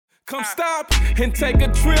Come stop and take a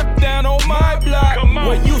trip down on my block.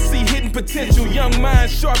 Where you see hidden potential, young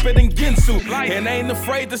minds sharper than Ginsu. And ain't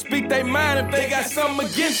afraid to speak their mind if they got something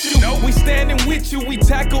against you. We standing with you, we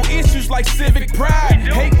tackle issues like civic pride.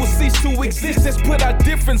 Hate will cease to exist, let's put our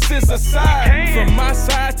differences aside. From my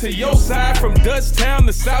side to your side, from Dutchtown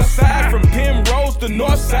to South Side, from Penrose to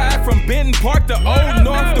North Side, from Benton Park to Old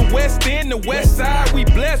North, the West End, the West Side. We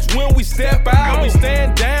blessed when we step out, we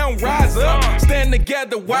stand down, rise up, stand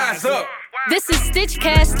together, wise up. This is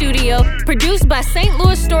Stitchcast Studio, produced by St.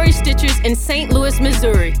 Louis Story Stitchers in St. Louis,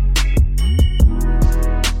 Missouri.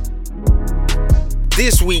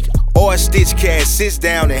 This week, our Stitchcast sits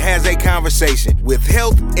down and has a conversation with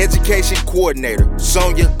Health Education Coordinator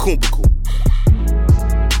Sonia Kumbuku.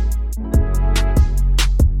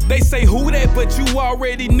 They say who that, but you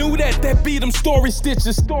already knew that. That be them story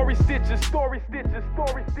stitches, story stitches, story stitches,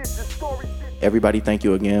 story stitches, story stitches. Everybody, thank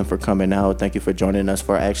you again for coming out. Thank you for joining us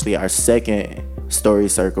for actually our second story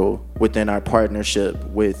circle within our partnership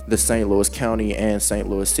with the St. Louis County and St.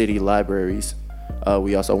 Louis City Libraries.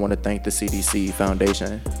 We also want to thank the CDC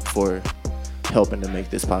Foundation for helping to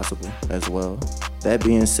make this possible as well. That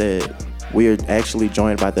being said, we are actually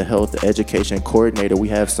joined by the Health Education Coordinator. We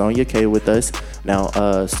have Sonia K with us. Now,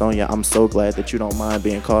 Sonia, I'm so glad that you don't mind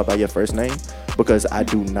being called by your first name because I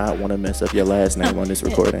do not want to mess up your last name on this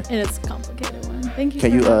recording. It is a complicated one. Thank you.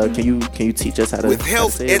 Can you teach us how to with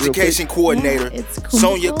Health Education Coordinator it's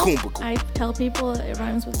Sonia Kumbuku. I tell people it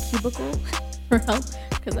rhymes with cubicle for health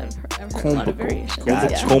because I've heard a lot of variations.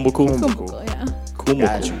 Gotcha. Kumbuku, yeah.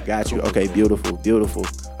 Got you. Okay, beautiful.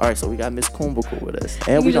 All right, so we got Miss Kumbuku with us.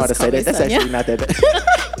 And we know how to say that. That's actually not that bad.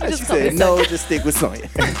 She said, no, just stick with Sonia.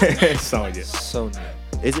 Sonia.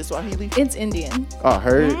 Is it Swahili? It's Indian. Oh,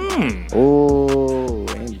 heard? Oh,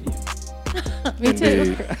 Indian. Me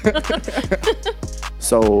too.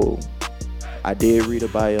 So, I did read a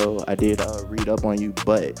bio. I did read up on you,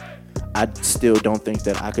 but I still don't think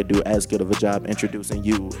that I could do as good of a job introducing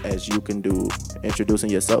you as you can do introducing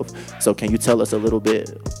yourself. So can you tell us a little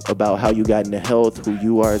bit about how you got into health, who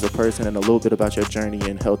you are as a person, and a little bit about your journey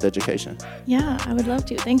in health education? Yeah, I would love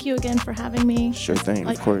to. Thank you again for having me. Sure thing,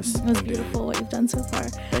 of course. It was beautiful what you've done so far.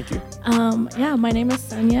 Thank you. Yeah, my name is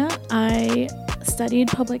Sonia. I studied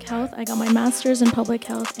public health. I got my master's in public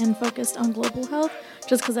health and focused on global health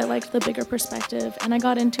just because I liked the bigger perspective. And I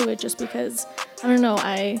got into it just because,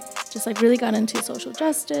 I just really got into social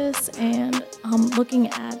justice and looking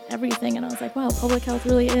at everything. And I was like, wow, public health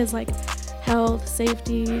really is health,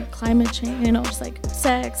 safety, climate change, just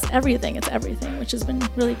sex, everything. It's everything, which has been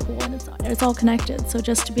really cool. And it's all connected. So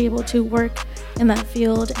just to be able to work in that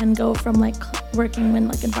field and go from working in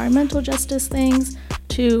environmental justice things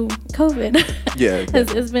to COVID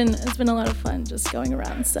it's been a lot of fun just going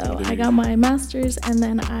around. So I got my master's and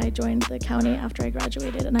then I joined the county after I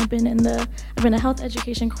graduated, and I've been a health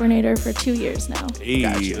education coordinator for 2 years now. Hey,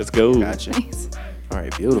 Gotcha. Let's go. Gotcha. Nice. All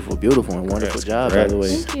right, beautiful, and wonderful job, by the way.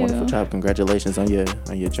 Thank you. Wonderful job. Congratulations on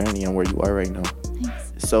your journey and where you are right now.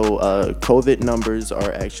 Thanks. So, COVID numbers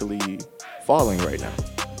are actually falling right now,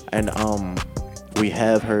 and we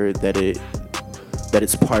have heard that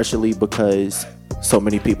it's partially because so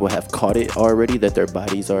many people have caught it already that their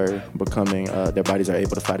bodies are able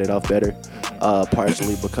to fight it off better,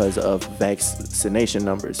 partially because of vaccination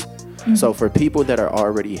numbers. Mm-hmm. So for people that are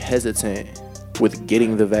already hesitant with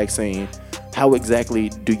getting the vaccine, how exactly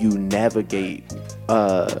do you navigate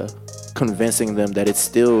convincing them that it's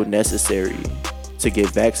still necessary to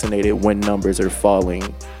get vaccinated when numbers are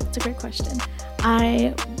falling? That's a great question.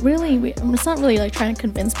 It's not really trying to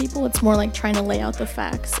convince people. It's more trying to lay out the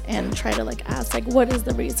facts and try to ask what is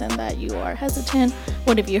the reason that you are hesitant?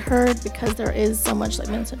 What have you heard? Because there is so much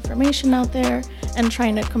misinformation out there, and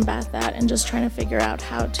trying to combat that and just trying to figure out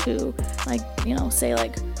how to say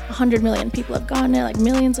 100 million people have gotten it,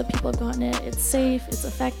 millions of people have gotten it. It's safe, it's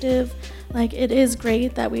effective. It is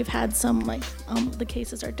great that we've had some, the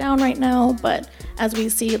cases are down right now, but as we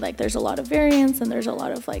see, there's a lot of variants and there's a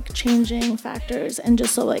lot of, changing factors, and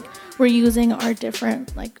just so, we're using our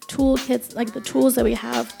different, toolkits, the tools that we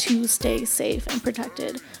have to stay safe and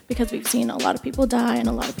protected, because we've seen a lot of people die and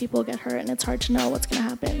a lot of people get hurt, and it's hard to know what's going to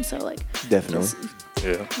happen, so, Definitely.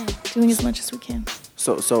 Doing as much as we can.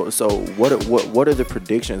 So what are the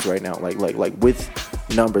predictions right now? Like with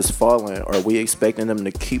numbers falling, are we expecting them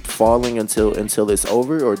to keep falling until it's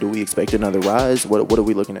over, or do we expect another rise? What are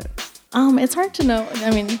we looking at? It's hard to know.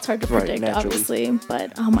 It's hard to predict, obviously,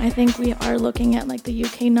 but I think we are looking at the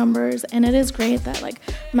UK numbers, and it is great that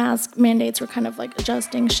mask mandates were kind of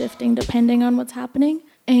adjusting, shifting depending on what's happening.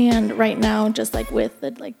 And right now, just like with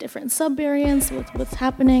the like different subvariants, with what's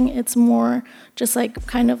happening, it's more just like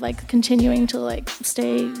kind of like continuing to like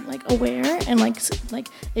stay like aware and like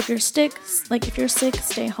if you're sick,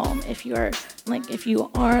 stay home. If you are like if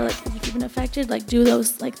you've been affected, like do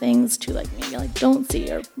those like things to like maybe like don't see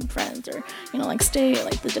your friends or like stay at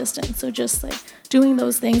like the distance. So just like doing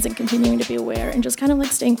those things and continuing to be aware and just kind of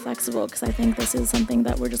like staying flexible, because I think this is something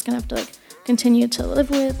that we're just gonna have to like continue to live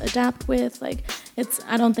with, adapt with. Like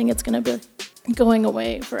I don't think it's gonna be going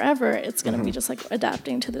away forever. It's gonna be just like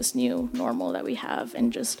adapting to this new normal that we have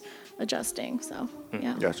and just adjusting. So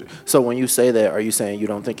yeah. Gotcha. So when you say that, are you saying you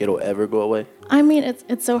don't think it'll ever go away? I mean,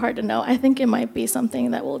 it's so hard to know. I think it might be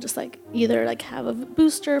something that we'll just like either like have a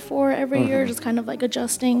booster for every year, just kind of like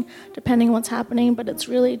adjusting depending on what's happening. But it's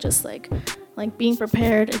really just like being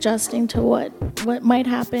prepared, adjusting to what might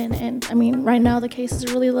happen. And I mean, right now the cases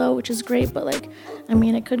are really low, which is great, but like, I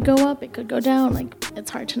mean, it could go up, it could go down. Like,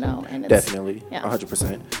 it's hard to know. And it's, definitely, yeah.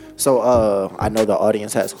 100%. So I know the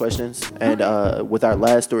audience has questions, and with our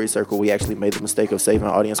last story circle, we actually made the mistake of saving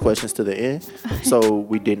audience questions to the end. So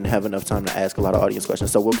we didn't have enough time to ask a lot of audience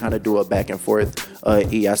questions. So we'll kind of do a back and forth.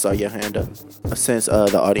 E, I saw your hand up. Since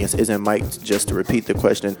the audience isn't mic'd, just to repeat the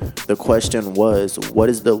question was, what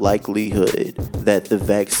is the likelihood that the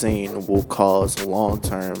vaccine will cause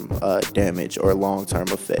long-term damage or long-term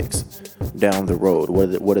effects down the road?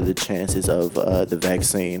 What are the chances of the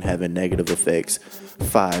vaccine having negative effects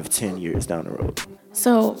 5-10 years down the road?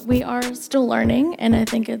 So we are still learning, and I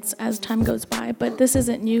think it's as time goes by, but this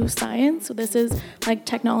isn't new science. So this is like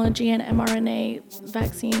technology and mRNA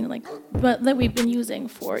vaccine, but that we've been using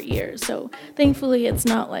for years. So thankfully it's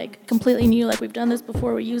not like completely new, like we've done this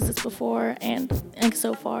before, we used this before, and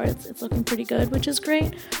so far it's looking pretty good, which is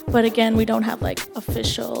great. But again, we don't have like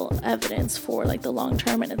official evidence for like the long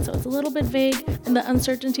term, and so it's a little bit vague, and the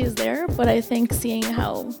uncertainty is there. But I think seeing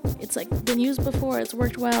how it's like been used before, it's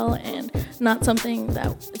worked well, and not something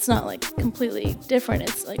that it's not like completely different.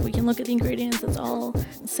 It's like we can look at the ingredients, it's all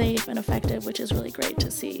safe and effective, which is really great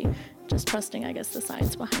to see. Just trusting, I guess, the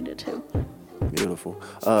science behind it too. Beautiful.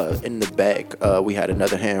 In the back, we had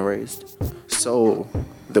another hand raised. So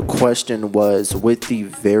the question was, with the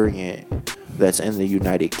variant that's in the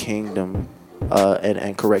United Kingdom,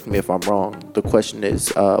 and correct me if I'm wrong, the question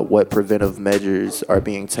is what preventive measures are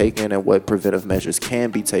being taken and what preventive measures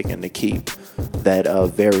can be taken to keep that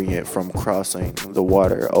variant from crossing the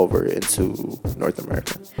water over into North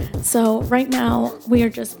America? So right now we are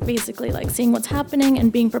just basically like seeing what's happening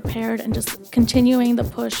and being prepared and just continuing the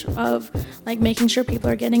push of like making sure people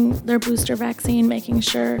are getting their booster vaccine, making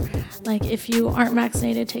sure like if you aren't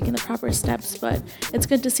vaccinated, taking the proper steps. But it's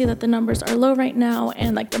good to see that the numbers are low right now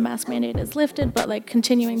and like the mask mandate is lifted, but like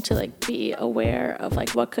continuing to like be aware of like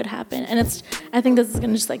what could happen. And I think this is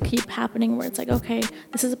gonna just like keep happening where it's like, okay,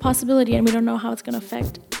 this is a possibility and we don't know how it's gonna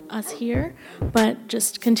affect us here, but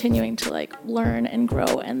just continuing to like learn and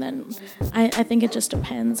grow. And then I think it just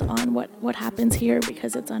depends on what happens here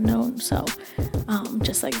because it's unknown. So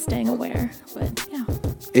just like staying aware, but yeah.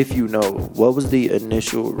 If you know, what was the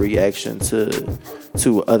initial reaction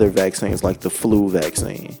to other vaccines like the flu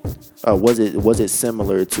vaccine? Was it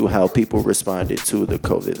similar to how people responded to the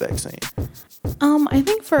COVID vaccine? I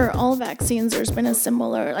think for all vaccines, there's been a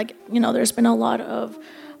similar, there's been a lot of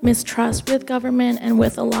mistrust with government and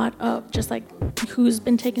with a lot of just like who's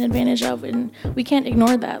been taken advantage of, and we can't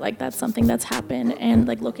ignore that. Like that's something that's happened, and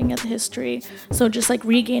like looking at the history. So just like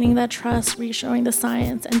regaining that trust, reassuring the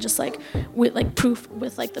science, and just like with like proof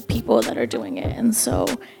with like the people that are doing it. And so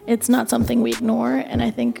it's not something we ignore. And I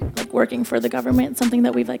think like working for the government, something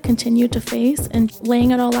that we've like continued to face, and laying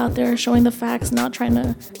it all out there, showing the facts, not trying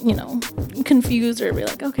to confuse or be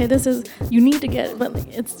like, okay, this is you need to get, but like,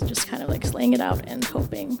 it's just kind of like laying it out and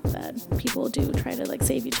hoping that people do try to like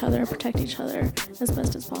save each other, protect each other as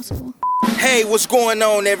best as possible. Hey, what's going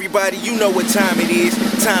on, everybody? You know what time it is.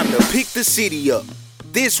 Time to pick the city up.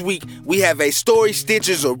 This week, we have a Story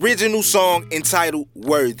Stitchers original song entitled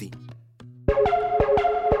Worthy.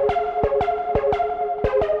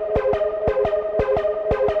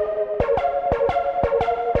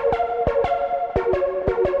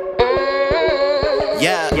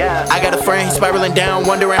 Yeah, I got a friend, he's spiraling down,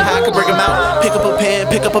 wondering how I could bring him out. Pick up a pen,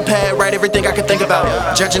 pick up a pad, write everything I could think about.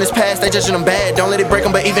 Judging his past, they judging him bad, don't let it break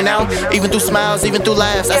him, but even out. Even through smiles, even through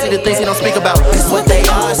laughs, I see the things he don't speak about. It's what they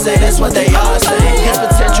all say, that's what they all say. His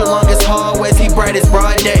potential longest hallways, he bright as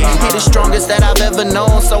broad day. He the strongest that I've ever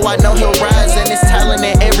known, so I know he'll rise. And his talent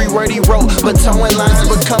in every word he wrote, but towing lines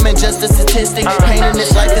are becoming just a statistic. Pain in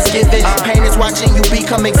this life is given, pain is watching you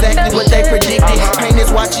become exactly what they predicted. Pain is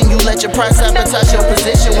always watching you. Let your pride sabotage your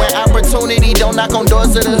position. When opportunity don't knock on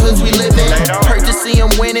doors of the hoods we live in. Hurt to see them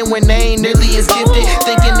winning when they ain't nearly as gifted.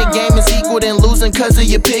 Thinking the game is equal then losing cause of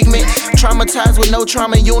your pigment. Traumatized with no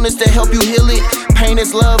trauma units to help you heal it. Pain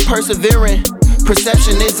is love, persevering.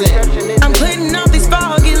 Perception isn't. I'm putting off these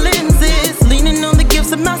foggy lenses, leaning on the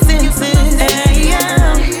gifts of my senses.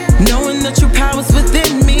 Knowing the true power's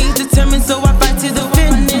within me, determined so I fight to the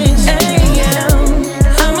finish.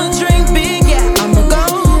 I'ma drink big, yeah, I'ma go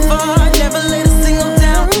far, never let a single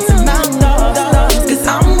doubt in my thoughts, cause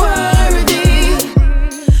I'm worthy,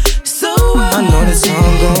 so worthy. I know the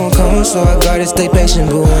time gon' come, so I gotta stay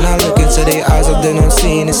patient. But when I look into their eyes, all then I'm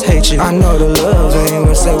seeing is hatred. I know the love ain't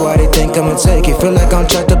gonna say why they think I'ma take it. Feel like I'm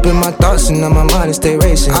trapped up in my thoughts and now my mind is stay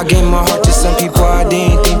racing. I gave my heart to some people I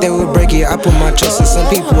didn't think they would break it. I put my trust in some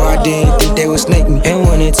people I didn't think they would snake me. And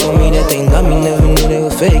when they told me that they love me, never knew they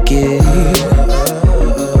would fake it.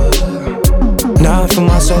 Now I feel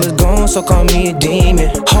my soul is gone, so call me a demon.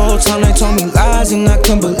 Whole time they told me lies and I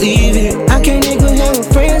couldn't believe it. I can't even hang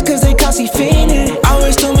with friends cause they constantly fiending.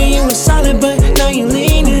 Always told me you was solid, but now you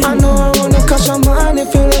leaning. I know I wanna cross your mind and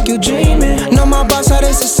feel like you dreaming. Know my boss out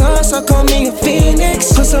is the sun, so call me a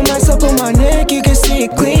phoenix. Put some ice up on my neck, you can see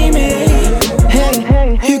it gleaming.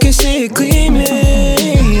 Hey, you can see it gleaming,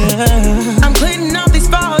 yeah. I'm putting off these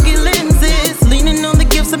foggy lenses, leaning on the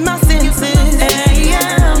gifts of my senses.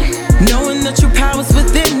 Knowing the true power's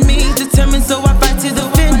within me, determined so I fight to the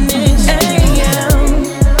finish.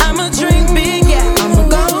 I'ma drink big, yeah, I'ma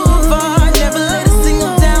go far, never let a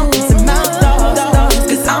single doubt in my thoughts,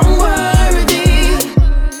 cause I'm worthy,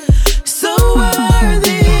 so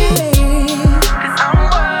worthy, cause I'm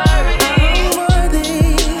worthy,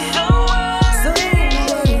 so worthy.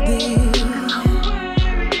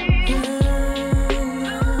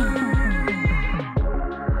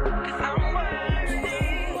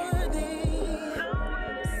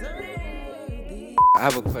 I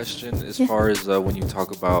have a question as far as when you talk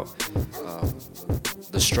about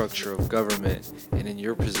the structure of government and in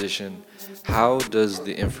your position, how does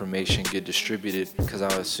the information get distributed? Because I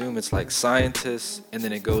assume it's like scientists and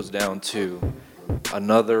then it goes down to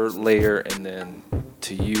another layer and then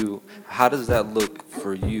to you. How does that look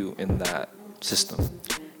for you in that system?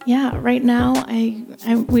 Yeah, right now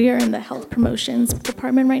we are in the health promotions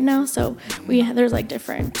department right now, so there's like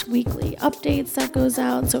different weekly updates that goes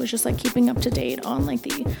out. So it's just like keeping up to date on like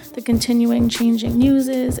the continuing changing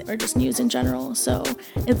newses or just news in general. So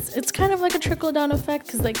it's kind of like a trickle down effect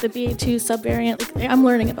because like the BA2 subvariant, like, I'm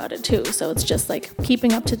learning about it too. So it's just like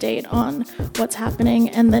keeping up to date on what's happening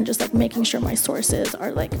and then just like making sure my sources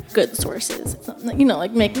are like good sources, you know,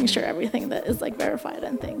 like making sure everything that is like verified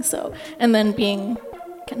and things. So and then being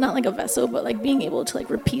not like a vessel, but like being able to like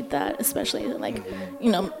repeat that, especially like, you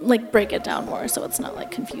know, like break it down more so it's not like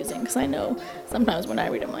confusing. Because I know sometimes when I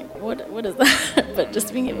read, I'm like, what is that? But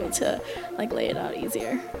just being able to like lay it out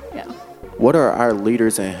easier. Yeah. What are our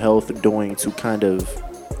leaders in health doing to kind of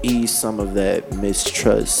ease some of that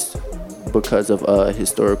mistrust because of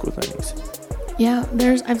historical things? Yeah,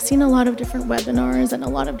 I've seen a lot of different webinars and a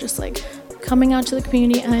lot of just like coming out to the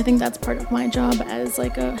community, and I think that's part of my job as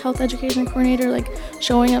like a health education coordinator, like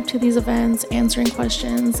showing up to these events, answering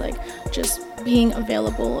questions, like just being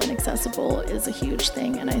available and accessible is a huge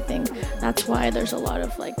thing. And I think that's why there's a lot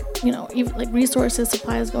of like, you know, even like resources,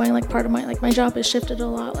 supplies going, like part of my job has shifted a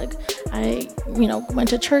lot. Like I, you know, went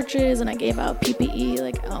to churches and I gave out PPE,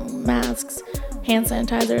 like masks, hand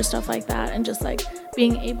sanitizer, stuff like that, and just like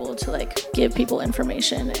being able to like give people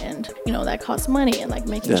information, and you know that costs money, and like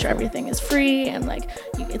making sure everything is free and like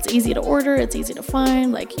it's easy to order, it's easy to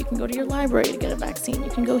find, like you can go to your library to get a vaccine, you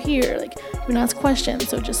can go here, like you can ask questions.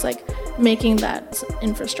 So just like making that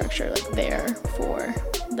infrastructure like there for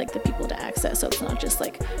like the people to access, so it's not just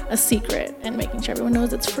like a secret, and making sure everyone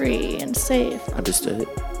knows it's free and safe. Understood.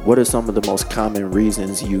 What are some of the most common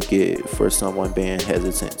reasons you get for someone being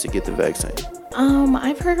hesitant to get the vaccine?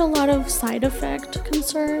 I've heard a lot of side effect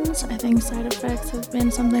concerns. I think side effects have been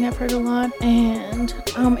something I've heard a lot, and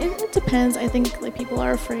it depends. I think like people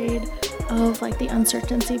are afraid of like the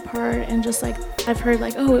uncertainty part, and just like I've heard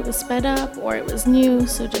like, oh, it was sped up or it was new,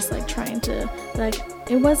 so just like trying to like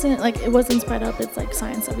it wasn't sped up. It's like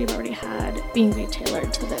science that we've already had being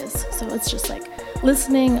retailored to this, so it's just like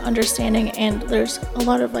listening, understanding, and there's a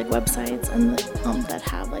lot of like websites and that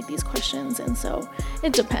have like these questions, and so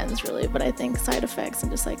it depends really. But I think side effects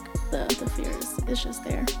and just like the fears is just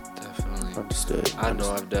there. Definitely. Understood. I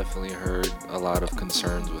know I've definitely heard a lot of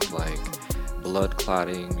concerns with like blood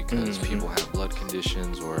clotting because people have blood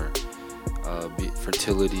conditions or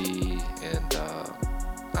fertility and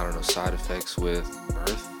I don't know, side effects with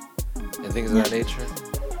birth and things of that nature.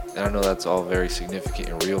 and I know that's all very significant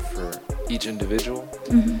and real for each individual.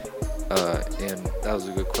 And that was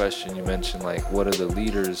a good question. You mentioned, like, what are the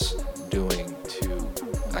leaders doing to,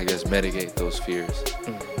 I guess, mitigate those fears?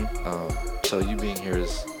 So you being here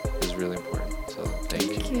is really important. So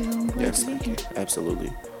thank you. Yes, thank you.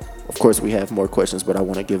 Absolutely. Of course, we have more questions, but I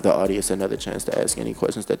want to give the audience another chance to ask any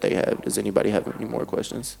questions that they have. Does anybody have any more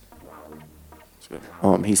questions?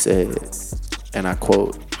 He said, and I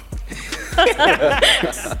quote,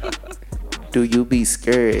 "Do you be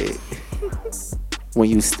scared when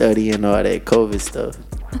you study and all that COVID stuff?"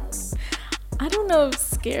 I don't know if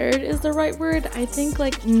scared is the right word. I think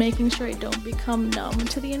like making sure I don't become numb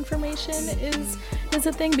to the information is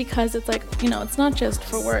a thing, because it's like, you know, it's not just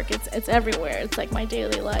for work, it's everywhere. It's like my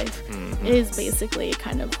daily life is basically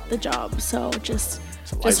kind of the job. So just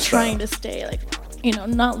trying to stay like, you know,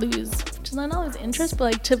 not lose interest, but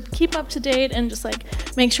like to keep up to date and just like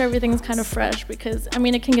make sure everything's kind of fresh, because I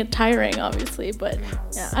mean it can get tiring obviously, but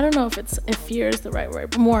yeah, I don't know if fear is the right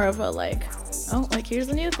word, but more of a like, oh, like here's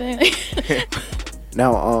a new thing.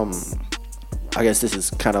 Now, I guess this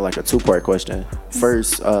is kind of like a two-part question.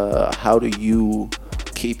 First, how do you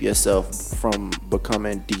keep yourself from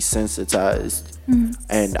becoming desensitized?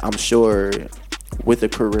 And I'm sure with a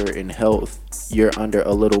career in health, you're under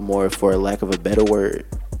a little more, for lack of a better word,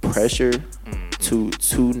 pressure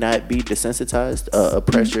to not be desensitized, a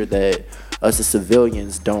pressure that us as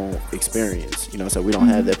civilians don't experience, you know, so we don't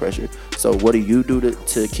have that pressure. So what do you do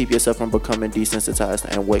to keep yourself from becoming desensitized,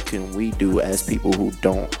 and what can we do as people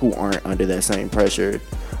who aren't under that same pressure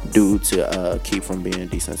do to keep from being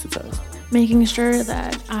desensitized? Making sure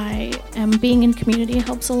that I am being in community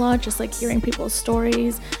helps a lot, just like hearing people's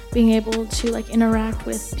stories, being able to like interact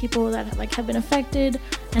with people that like have been affected,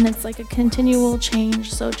 and it's like a continual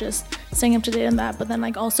change. So just staying up to date on that, but then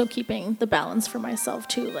like also keeping the balance for myself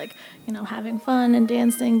too, like, you know, having fun and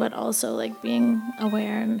dancing, but also like being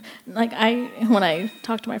aware. And like when I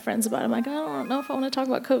talk to my friends about it, I'm like, I don't know if I want to talk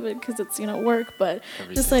about COVID because it's, you know, work, but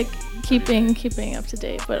just like keeping up to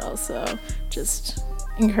date, but also just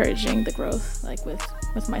encouraging the growth, like with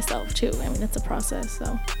myself too. I mean, it's a process.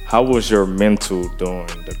 So how was your mental during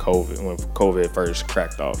the COVID, when COVID first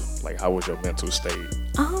cracked off? Like, how was your mental state?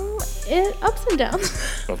 It ups and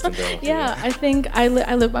downs. Ups and downs. Yeah, I think I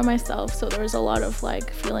live by myself, so there was a lot of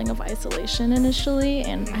like feeling of isolation initially,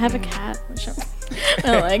 and I have a cat, which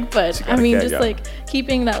I like, but I mean, just like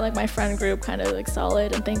keeping that like my friend group kind of like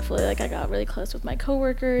solid, and thankfully like I got really close with my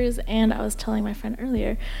coworkers. And I was telling my friend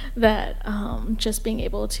earlier that just being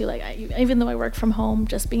able to like, even though I work from home,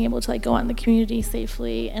 just being able to like go out in the community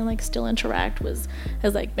safely and like still interact has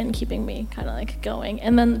like been keeping me kind of like going.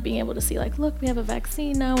 And then being able to see like, look, we have a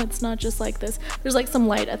vaccine now. It's not just like this. There's like some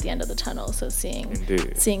light at the end of the tunnel. So seeing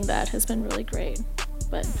that has been really great.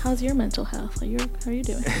 But how's your mental health? How are you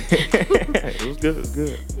doing? It was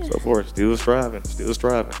good. Yeah. So far, still striving.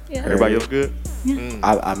 Yeah. Everybody else good? Yeah.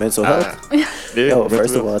 Our mental health?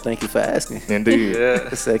 First of all, thank you for asking. Indeed.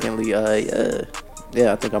 Secondly, I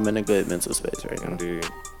think I'm in a good mental space right now. Indeed.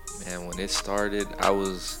 Man, when it started, I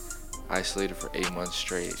was isolated for 8 months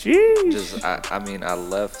straight. Jeez. I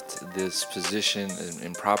left this position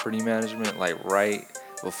in property management like right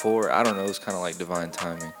before. I don't know, it was kind of like divine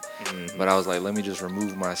timing. But I was like, let me just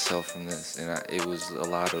remove myself from this. And it was a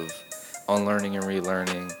lot of unlearning and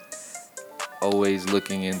relearning, always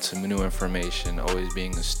looking into new information, always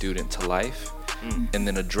being a student to life, and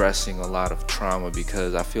then addressing a lot of trauma,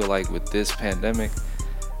 because I feel like with this pandemic,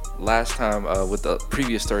 last time with the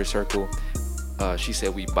previous Story Circle, she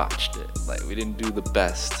said we botched it. Like, we didn't do the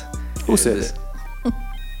best. Who said it?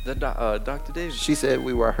 Dr. Davis. She said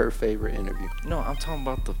we were her favorite interview. No, I'm talking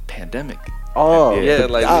about the pandemic. Oh, yeah,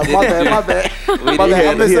 like my bad.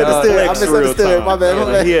 I misunderstood. My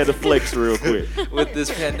bad. He had to flex real quick. With this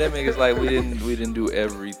pandemic, it's like we didn't do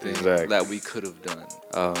everything that we could have done.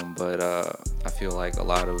 But I feel like a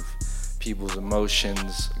lot of people's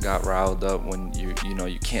emotions got riled up when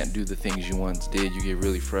you can't do the things you once did. You get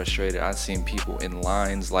really frustrated. I've seen people in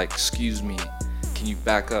lines like, excuse me, can you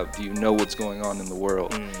back up? Do you know what's going on in the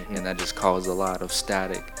world? And that just caused a lot of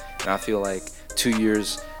static. And I feel like 2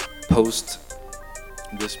 years post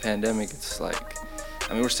this pandemic, it's like,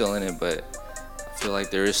 I mean, we're still in it, but I feel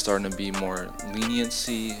like there is starting to be more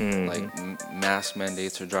leniency, like mask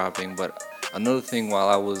mandates are dropping. But another thing, while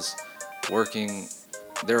I was working,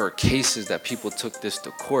 there are cases that people took this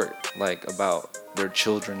to court, like about their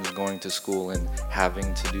children going to school and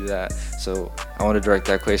having to do that. So I want to direct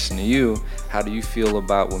that question to you. How do you feel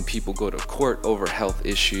about when people go to court over health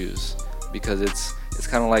issues? Because it's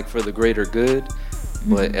kind of like for the greater good,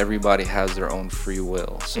 but everybody has their own free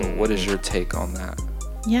will. So what is your take on that?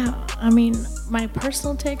 Yeah, I mean, my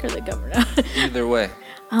personal take or the governor? Either way.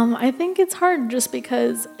 I think it's hard just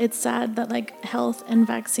because it's sad that like health and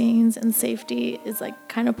vaccines and safety is like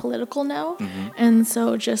kind of political now. And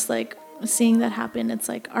so just like seeing that happen, it's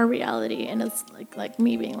like our reality, and it's like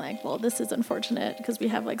me being like, well, this is unfortunate because we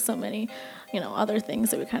have like so many, other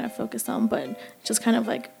things that we kind of focus on, but just kind of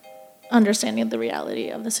like understanding the reality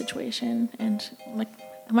of the situation and like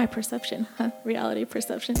my perception, reality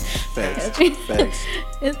perception. Facts.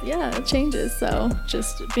 It changes. So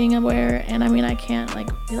just being aware, and I mean, I can't like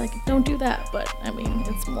be like, don't do that, but I mean,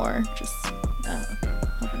 it's more just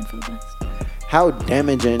hoping for the best. How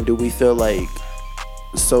damaging do we feel like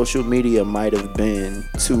social media might have been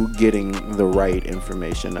to getting the right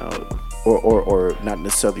information out, or not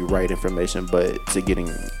necessarily right information, but to getting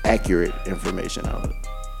accurate information out?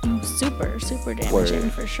 Super damaging.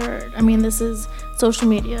 Word. For sure. I mean, social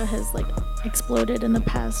media has like exploded in the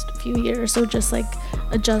past few years, so just like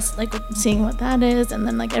seeing what that is, and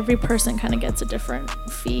then like every person kind of gets a different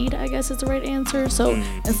feed, I guess is the right answer. So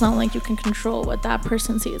it's not like you can control what that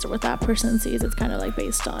person sees or what that person sees. It's kind of like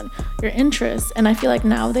based on your interests, and I feel like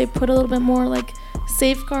now they put a little bit more like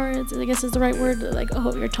safeguards, I guess is the right word, like,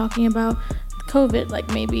 oh, you're talking about COVID, like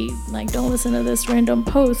maybe like don't listen to this random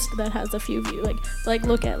post that has a few views, like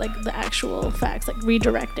look at like the actual facts, like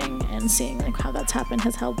redirecting and seeing like how that's happened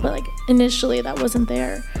has helped. But like initially that wasn't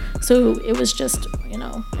there, so it was just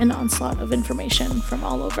an onslaught of information from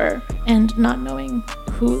all over, and not knowing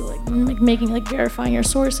who, like making like verifying your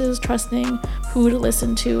sources, trusting who to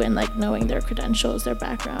listen to, and like knowing their credentials, their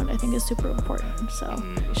background, I think is super important. So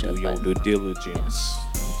do your due diligence.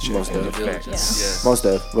 Most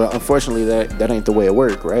of, but unfortunately that ain't the way it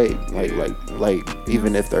works, right? Like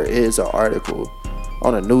even if there is an article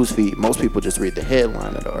on a news feed, most people just read the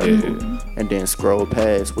headline of the article and then scroll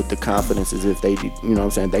past with the confidence as if they,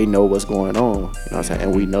 they know what's going on,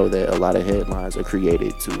 and we know that a lot of headlines are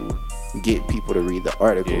created to get people to read the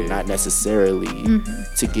article, not necessarily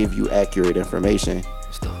to give you accurate information.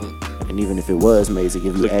 And even if it was made to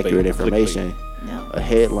give you accurate information, a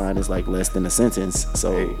headline is like less than a sentence.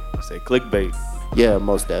 So say clickbait. Yeah,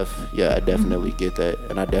 most def. Yeah, I definitely get that,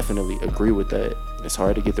 and I definitely agree with that. It's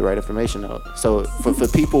hard to get the right information out. So for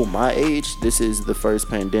people my age, this is the first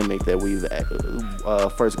pandemic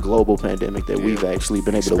that first global pandemic that we've actually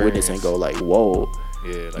been able to witness and go like, whoa.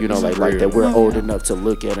 Yeah, like that we're old enough to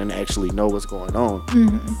look at and actually know what's going on.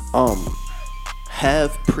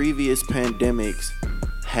 Have previous pandemics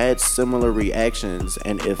had similar reactions,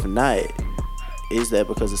 and if not, is that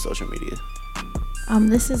because of social media?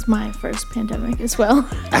 This is my first pandemic as well.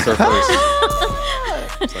 That's our first.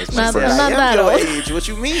 I'm not that old. Age. What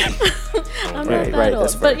you mean? I'm not that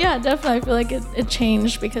old. But yeah, definitely, I feel like it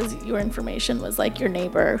changed because your information was like your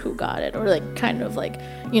neighbor who got it, or like kind of like,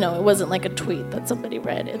 it wasn't like a tweet that somebody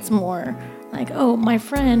read. It's more like, oh, my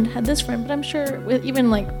friend had this friend. But I'm sure with even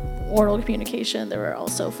like oral communication, there were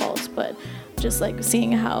also faults. But just like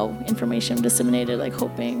seeing how information disseminated, like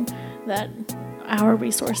hoping that our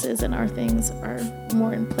resources and our things are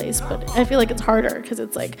more in place. But I feel like it's harder because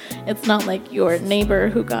it's like, it's not like your neighbor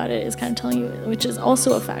who got it is kind of telling you, which is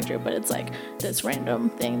also a factor, but it's like this random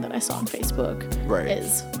thing that I saw on Facebook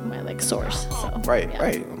is my like source. So right.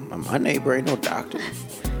 My neighbor ain't no doctor.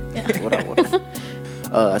 What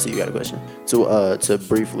I see you got a question. To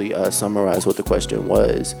briefly summarize what the question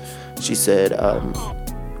was, she said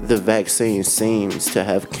the vaccine seems to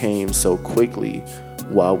have came so quickly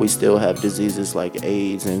while we still have diseases like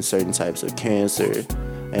AIDS and certain types of cancer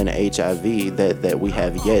and HIV that we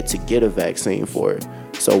have yet to get a vaccine for.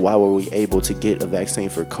 So why were we able to get a vaccine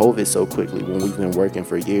for COVID so quickly when we've been working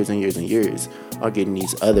for years and years and years on getting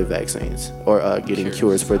these other vaccines or getting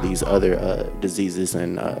cures for these other diseases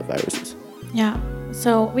and viruses? Yeah.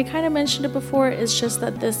 So we kind of mentioned it before. It's just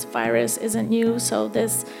that this virus isn't new. So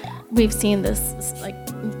we've seen this, like,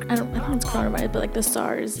 I think it's coronavirus, but like the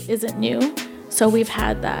SARS isn't new. So we've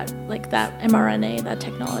had that mRNA, that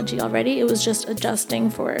technology already. It was just adjusting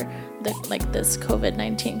for this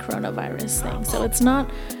COVID-19 coronavirus thing. So it's not,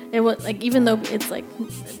 even though it's like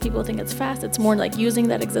people think it's fast, it's more like using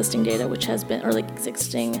that existing data, which has been, or like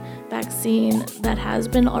existing vaccine that has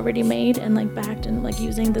been already made and like backed, and like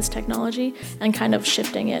using this technology and kind of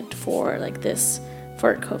shifting it for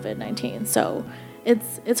for COVID-19. So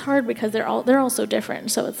it's hard because they're all so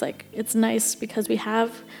different. So it's like, it's nice because we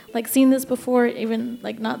have like seen this before, even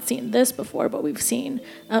like not seen this before, but we've seen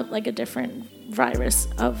like a different virus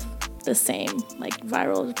of the same like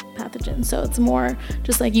viral pathogen. So it's more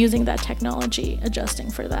just like using that technology,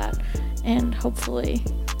 adjusting for that, and hopefully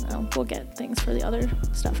we'll get things for the other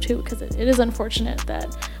stuff too, because it is unfortunate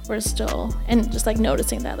that we're still, and just like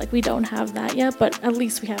noticing that like we don't have that yet, but at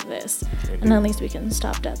least we have this, and at least we can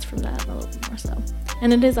stop deaths from that a little bit more so.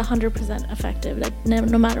 And it is 100% effective, like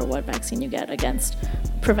no matter what vaccine you get, against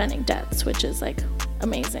preventing deaths, which is like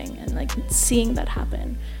amazing, and like seeing that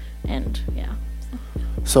happen. And yeah.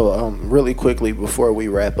 So really quickly before we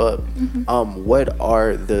wrap up, what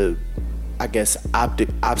are the, I guess,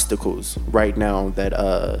 obstacles right now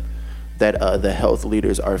that the health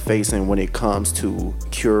leaders are facing when it comes to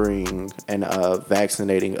curing and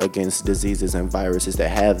vaccinating against diseases and viruses that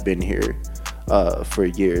have been here for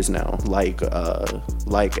years now, like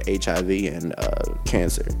HIV and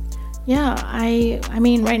cancer? Yeah, I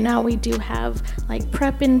mean, right now we do have like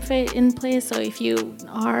PrEP in place. So if you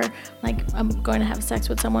are like going to have sex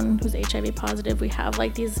with someone who's HIV positive, we have 2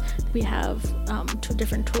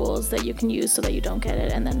 different tools that you can use so that you don't get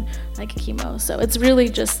it, and then like chemo. So it's really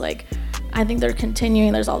just like, I think they're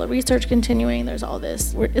continuing. There's all the research continuing. There's all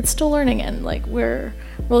this. It's still learning, and like we're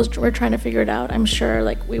trying to figure it out. I'm sure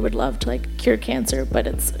like we would love to like cure cancer, but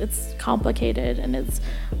it's complicated, and it's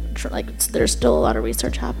like there's still a lot of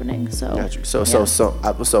research happening. So got you.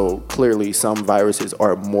 So clearly some viruses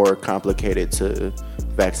are more complicated to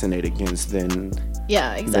vaccinate against than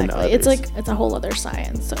exactly. It's like it's a whole other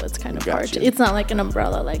science, so it's kind of hard to, it's not like an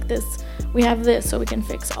umbrella like this. We have this, so we can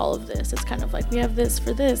fix all of this. It's kind of like we have this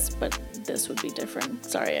for this, but this would be different.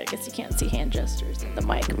 Sorry, I guess you can't see hand gestures at the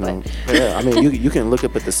mic, but yeah, I mean you can look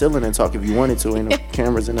up at the ceiling and talk if you wanted to. Ain't no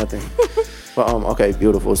cameras or nothing. But okay,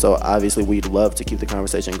 beautiful. So obviously we'd love to keep the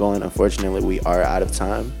conversation going. Unfortunately, we are out of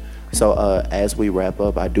time. So as we wrap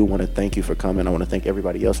up, I do want to thank you for coming. I want to thank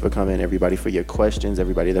everybody else for coming, everybody for your questions,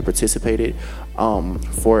 everybody that participated.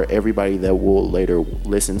 For everybody that will later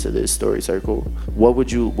listen to this story circle, what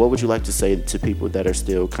would you like to say to people that are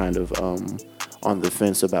still kind of on the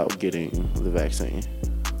fence about getting the vaccine?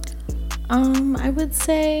 I would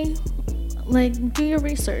say, like, do your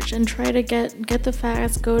research and try to get the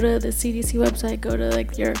facts. Go to the CDC website, go to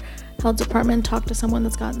like your health department, talk to someone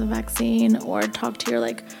that's gotten the vaccine, or talk to your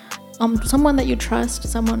like someone that you trust,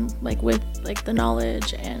 someone like with like the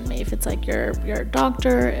knowledge, and if it's like your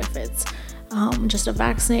doctor, if it's just a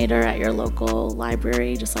vaccinator at your local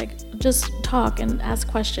library, just talk and ask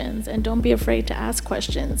questions, and don't be afraid to ask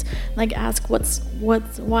questions. Like, ask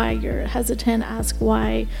why you're hesitant, ask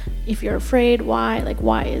why, if you're afraid,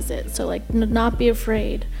 why is it? So like not be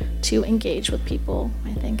afraid to engage with people,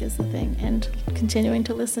 I think, is the thing, and continuing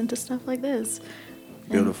to listen to stuff like this.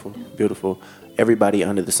 Beautiful. Everybody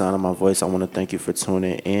under the sound of my voice, I want to thank you for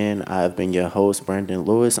tuning in. I've been your host, Brandon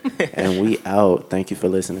Lewis, and we out. Thank you for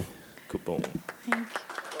listening. Kaboom. Thank you.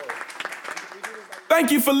 Thank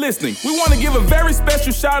you for listening. We want to give a very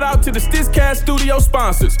special shout out to the Stitchcast Studio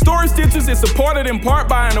sponsors. Story Stitches is supported in part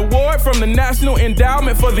by an award from the National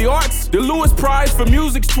Endowment for the Arts, the Lewis Prize for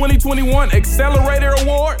Music's 2021 Accelerator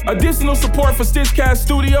Award. Additional support for Stitchcast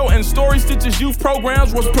Studio and Story Stitches youth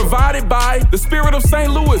programs was provided by the Spirit of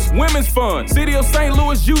St. Louis Women's Fund, City of St.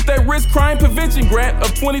 Louis Youth at Risk Crime Prevention Grant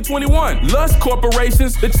of 2021, Lust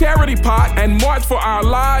Corporations, the Charity Pot, and March for Our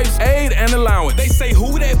Lives Aid and Allowance. They say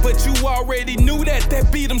who that, but you already knew that.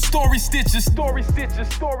 That be them Story Stitches. Story Stitches,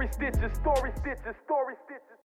 Story Stitches, Story Stitches, Story Stitches.